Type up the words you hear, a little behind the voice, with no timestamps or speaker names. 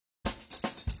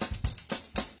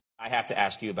I have to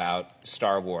ask you about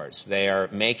Star Wars. They are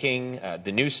making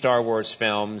the new Star Wars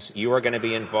films. You are going to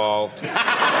be involved.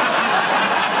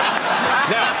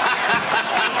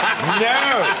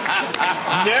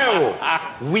 No.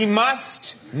 We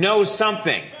must know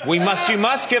something. You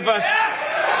must give us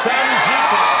some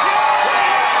detail.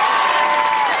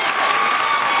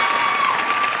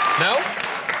 No?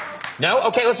 No?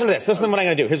 Okay, listen to this. Listen to what I'm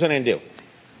going to do. Here's what I'm going to do.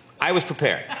 I was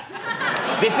prepared.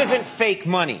 This isn't fake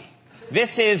money.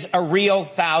 This is a real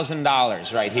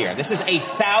 $1,000 right here. This is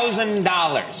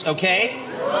 $1,000, okay?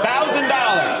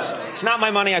 $1,000. It's not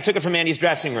my money. I took it from Andy's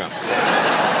dressing room.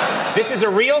 This is a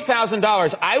real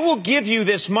 $1,000. I will give you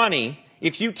this money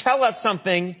if you tell us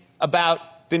something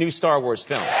about the new Star Wars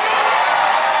film.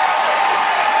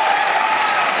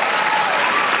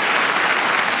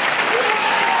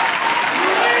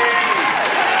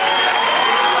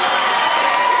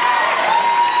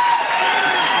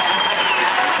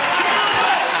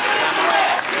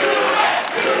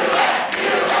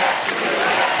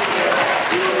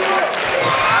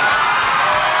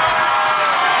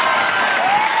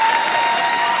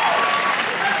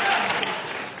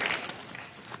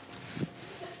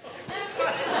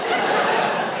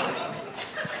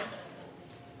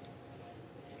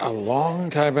 A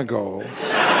long time ago,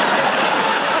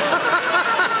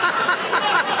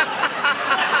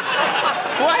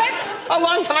 What? A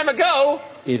long time ago?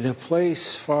 in a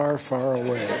place far, far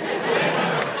away.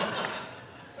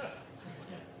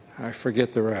 I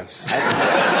forget the rest.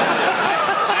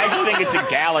 I actually think it's a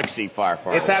galaxy far,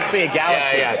 far away. It's actually a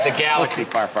galaxy. Yeah, it's a galaxy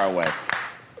far, far away.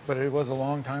 But it was a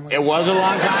long time ago. It was a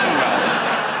long time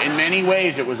ago. In many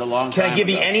ways, it was a long time ago. Can I give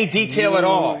you any detail at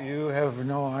all? You have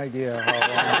no idea how long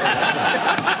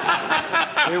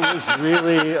it was. It was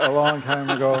really a long time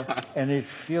ago, and it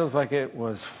feels like it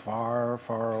was far,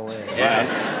 far away.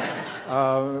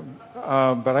 Yeah.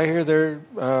 But I hear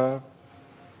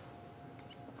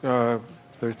they're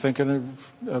thinking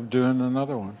of doing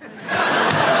another one.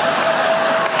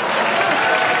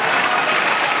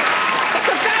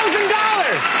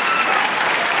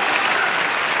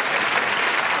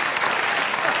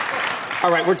 All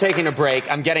right, we're taking a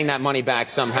break. I'm getting that money back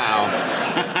somehow.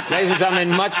 Ladies and gentlemen,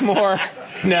 much more.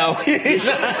 No. You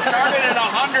should have started at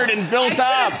 100 and built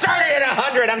up. Started at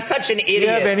 100. I'm such an idiot. Do you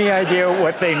have any idea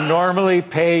what they normally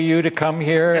pay you to come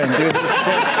here and do this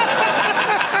thing?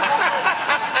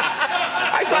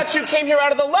 I thought you came here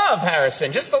out of the love,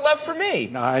 Harrison. Just the love for me.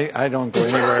 No, I don't go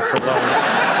anywhere for love.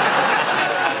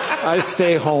 I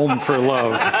stay home for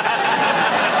love.